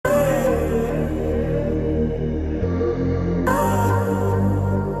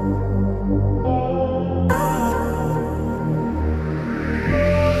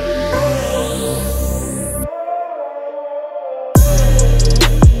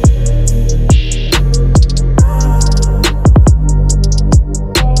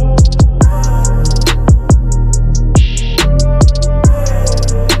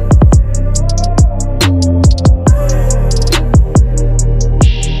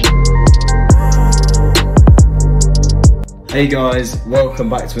Hey guys, welcome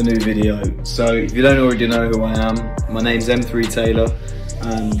back to a new video. So if you don't already know who I am, my name's M3 Taylor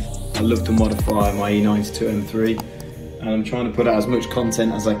and I love to modify my E92 M3 and I'm trying to put out as much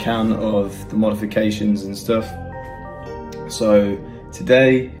content as I can of the modifications and stuff. So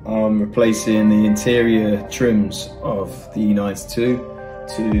today I'm replacing the interior trims of the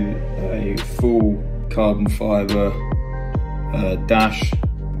E92 to a full carbon fibre dash.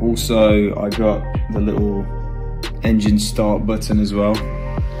 Also I got the little engine start button as well,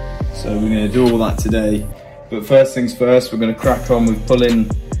 so we're going to do all that today. But first things first, we're going to crack on with pulling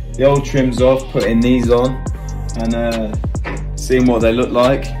the old trims off, putting these on and seeing what they look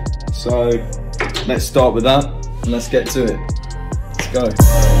like. So let's start with that and let's get to it. Let's go.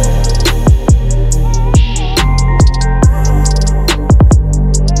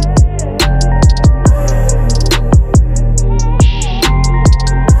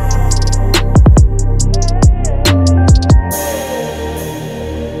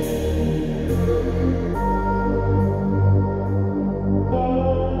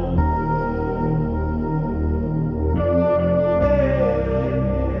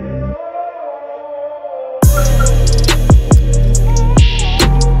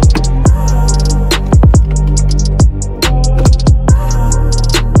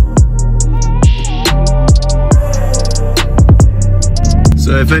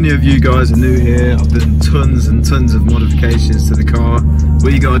 So if any of you guys are new here, I've done tons and tons of modifications to the car.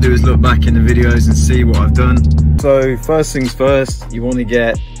 What you gotta do is look back in the videos and see what I've done. So first things first, you want to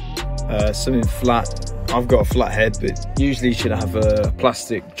get something flat. I've got a flat head, but usually you should have a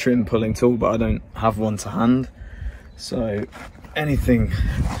plastic trim pulling tool, but I don't have one to hand. So anything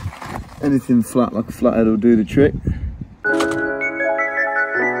flat like a flathead will do the trick.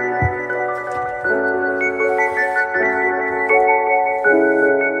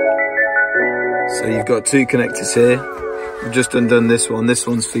 So you've got two connectors here. I've just undone this one. This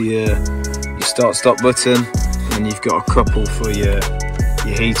one's for your start-stop button, and you've got a couple for your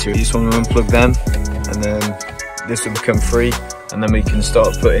heater. You just want to unplug them, and then this will become free, and then we can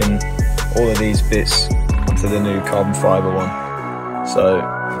start putting all of these bits onto the new carbon fibre one. So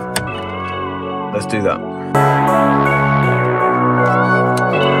let's do that.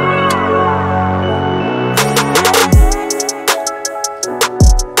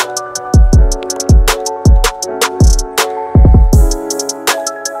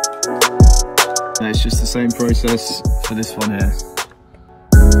 It's just the same process for this one here.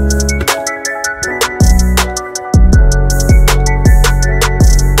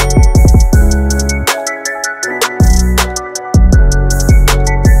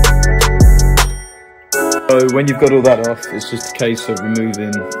 So when you've got all that off, it's just a case of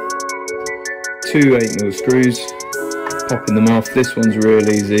removing two 8mm screws, popping them off. This one's real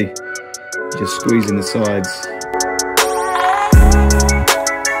easy, just squeezing the sides.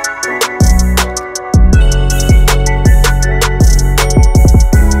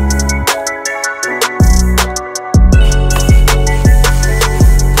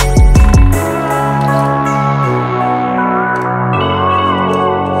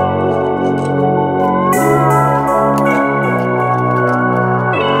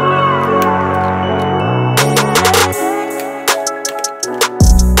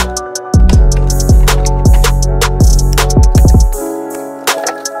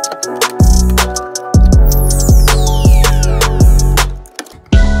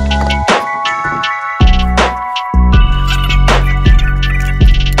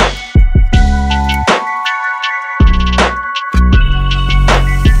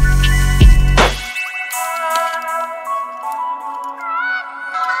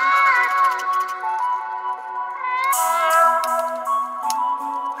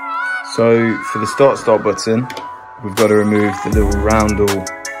 So for the start button, we've got to remove the little roundel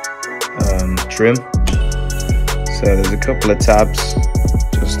trim. So there's a couple of tabs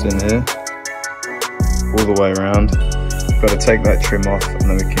just in here, all the way around. We've got to take that trim off, and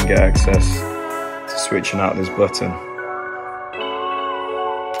then we can get access to switching out this button.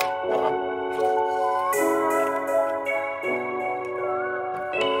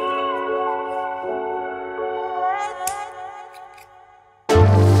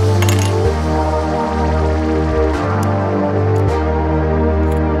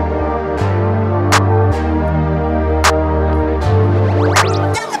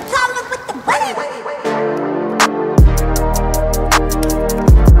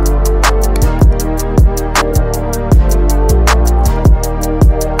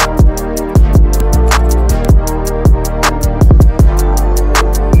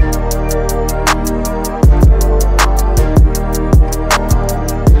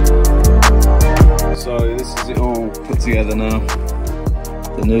 together now.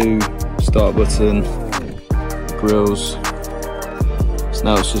 The new start button, grills. So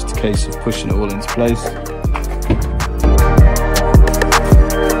now it's just a case of pushing it all into place.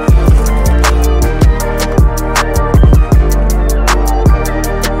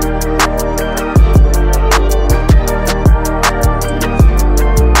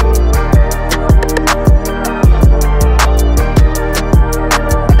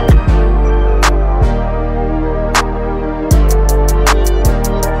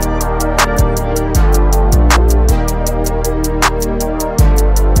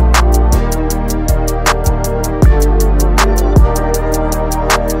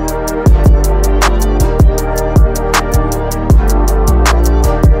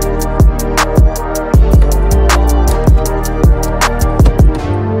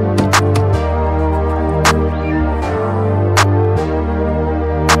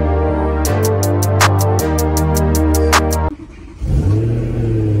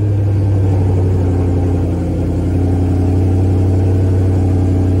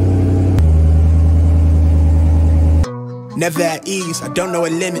 Never at ease, I don't know a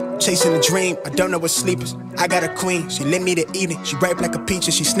limit. Chasing a dream, I don't know what sleep is. I got a queen, she lit me the evening. She ripe like a peach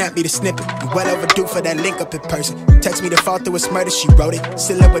and she snapped me the snippet. You well overdue for that link up in person. Text me to fall through a murder, she wrote it.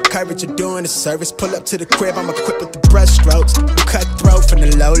 Still up with courage, you're doing a service. Pull up to the crib, I'm equipped with the brush strokes. Cutthroat from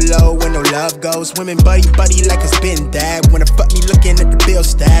the low, where no love goes. Women buddy like it's been that. Wanna fuck me looking at the bill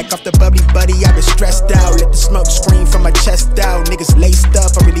stack. Off the bubbly buddy, I've been stressed out. Let the smoke scream from my chest out. Niggas laced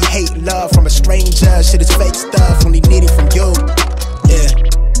up, I really hate love from a stranger. Shit is fake stuff, only need it from you. Yeah,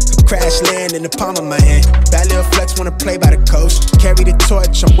 crash land in the palm of my hand. Bad little flex, wanna play by the coast. Carry the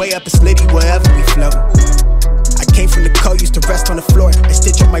torch, I'm way up, it's litty wherever we flow. I came from the cold, used to rest on the floor. I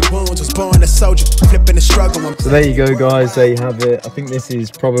stitch up my wounds, was born a soldier. Flipping the struggle. So there you go guys, there you have it. I think this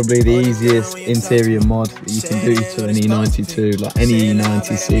is probably the easiest interior mod that you can do to an E92, like any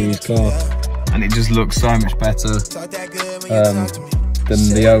E90 series car. And it just looks so much better than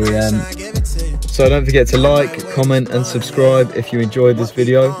the OEM. So don't forget to like, comment and subscribe if you enjoyed this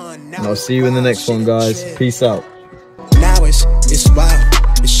video. And I'll see you in the next one guys. Peace out. Now it's wild,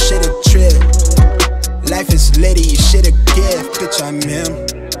 this shit a trip. Life is litty, you shit a gift. Bitch, I'm him,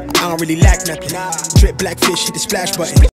 I don't really lack nothing. Drip black fish, hit the splash button.